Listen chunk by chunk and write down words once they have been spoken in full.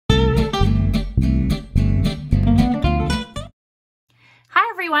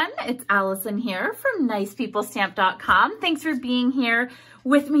everyone, it's Allison here from nicepeoplestamp.com. Thanks for being here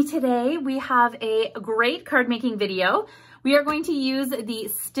with me today. We have a great card making video. We are going to use the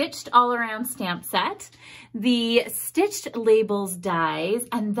Stitched All Around stamp set, the Stitched Labels dies,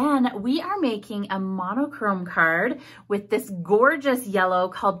 and then we are making a monochrome card with this gorgeous yellow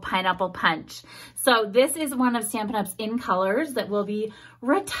called Pineapple Punch. So this is one of Stampin' Up's in colors that will be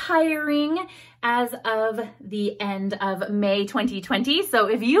retiring as of the end of May 2020. So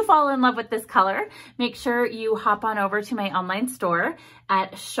if you fall in love with this color, make sure you hop on over to my online store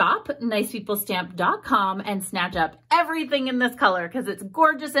at shop.nicepeoplestamp.com and snatch up everything in this color because it's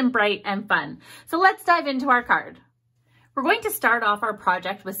gorgeous and bright and fun. So let's dive into our card. We're going to start off our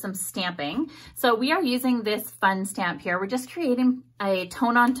project with some stamping. So we are using this fun stamp here. We're just creating a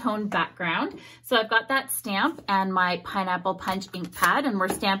tone-on-tone background. So I've got that stamp and my Pineapple Punch ink pad, and we're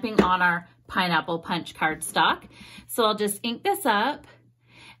stamping on our Pineapple Punch cardstock. So I'll just ink this up,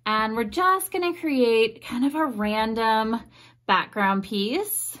 and we're just gonna create kind of a random background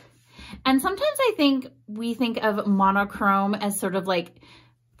piece. And sometimes we think of monochrome as sort of like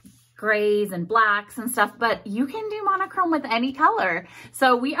grays and blacks and stuff, but you can do monochrome with any color.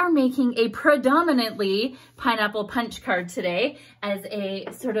 So we are making a predominantly Pineapple Punch card today as a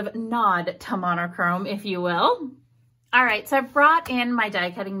sort of nod to monochrome, if you will. All right, so I brought in my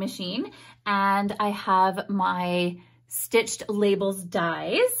die cutting machine and I have my Stitched Labels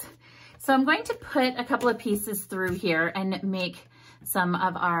dies. So I'm going to put a couple of pieces through here and make some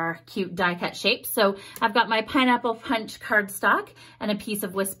of our cute die cut shapes. So I've got my Pineapple Punch cardstock and a piece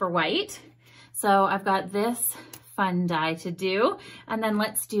of Whisper White. So I've got this fun die to do. And then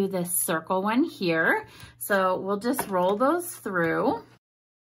let's do this circle one here. So we'll just roll those through.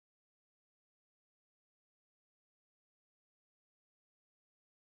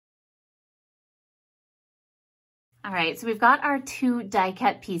 All right, so we've got our two die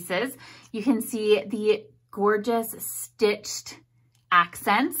cut pieces. You can see the gorgeous stitched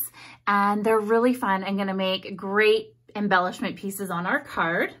accents, and they're really fun and gonna make great embellishment pieces on our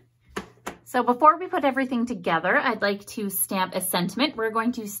card. So before we put everything together, I'd like to stamp a sentiment. We're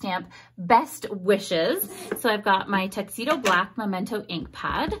going to stamp Best Wishes. So I've got my Tuxedo Black Memento ink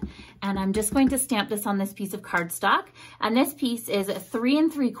pad, and I'm just going to stamp this on this piece of cardstock. And this piece is 3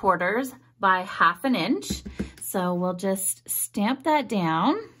 3/4 by 1/2 inch. So we'll just stamp that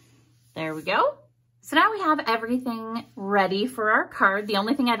down. There we go. So now we have everything ready for our card. The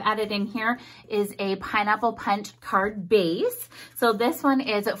only thing I've added in here is a Pineapple Punch card base. So this one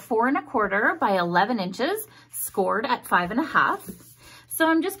is 4 1/4 by 11 inches, scored at 5 1/2. So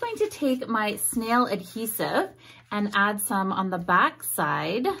I'm just going to take my snail adhesive and add some on the back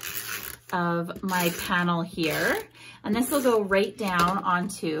side of my panel here. And this will go right down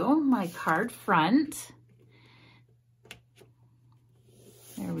onto my card front.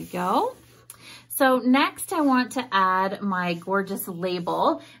 There we go. So next I want to add my gorgeous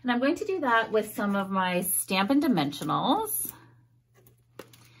label, and I'm going to do that with some of my Stampin' Dimensionals.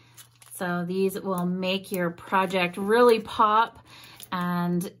 So these will make your project really pop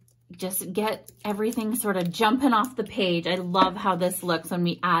and just get everything sort of jumping off the page. I love how this looks when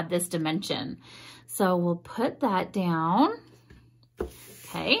we add this dimension. So we'll put that down,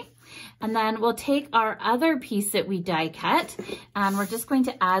 okay. And then we'll take our other piece that we die cut, and we're just going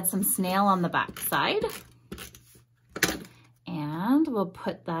to add some snail on the back side. And we'll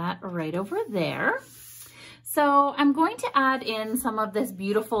put that right over there. So I'm going to add in some of this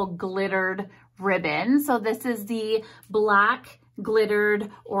beautiful glittered ribbon. So this is the black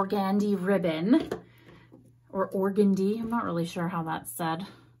glittered organdy ribbon, or organdy, I'm not really sure how that's said.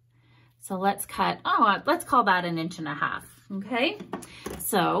 So let's cut, let's call that 1 1/2 inches. Okay,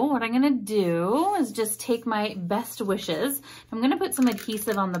 so what I'm gonna do is just take my Best Wishes. I'm gonna put some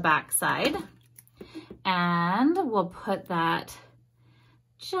adhesive on the back side, and we'll put that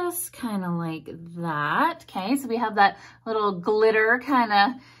just kind of like that. Okay, so we have that little glitter kind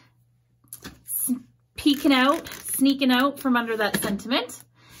of peeking out, sneaking out from under that sentiment.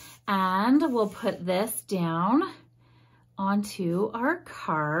 And we'll put this down onto our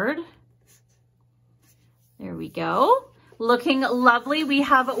card. There we go. Looking lovely. We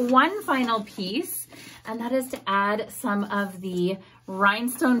have one final piece, and that is to add some of the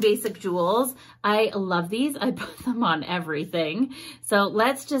Rhinestone Basic Jewels. I love these. I put them on everything. So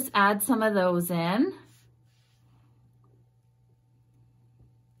let's just add some of those in.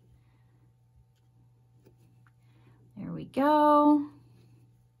 There we go.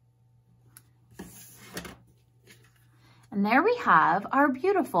 And there we have our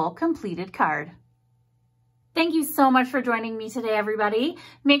beautiful completed card. Thank you so much for joining me today, everybody.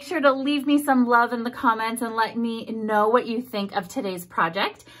 Make sure to leave me some love in the comments and let me know what you think of today's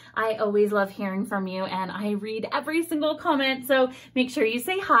project. I always love hearing from you and I read every single comment, so make sure you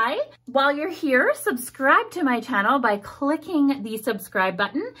say hi. While you're here, subscribe to my channel by clicking the subscribe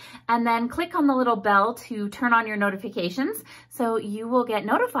button and then click on the little bell to turn on your notifications so you will get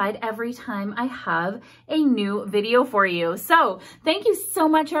notified every time I have a new video for you. So thank you so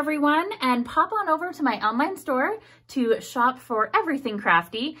much, everyone, and pop on over to my online store to shop for everything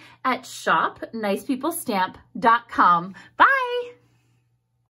crafty at shopnicepeoplestamp.com. Bye!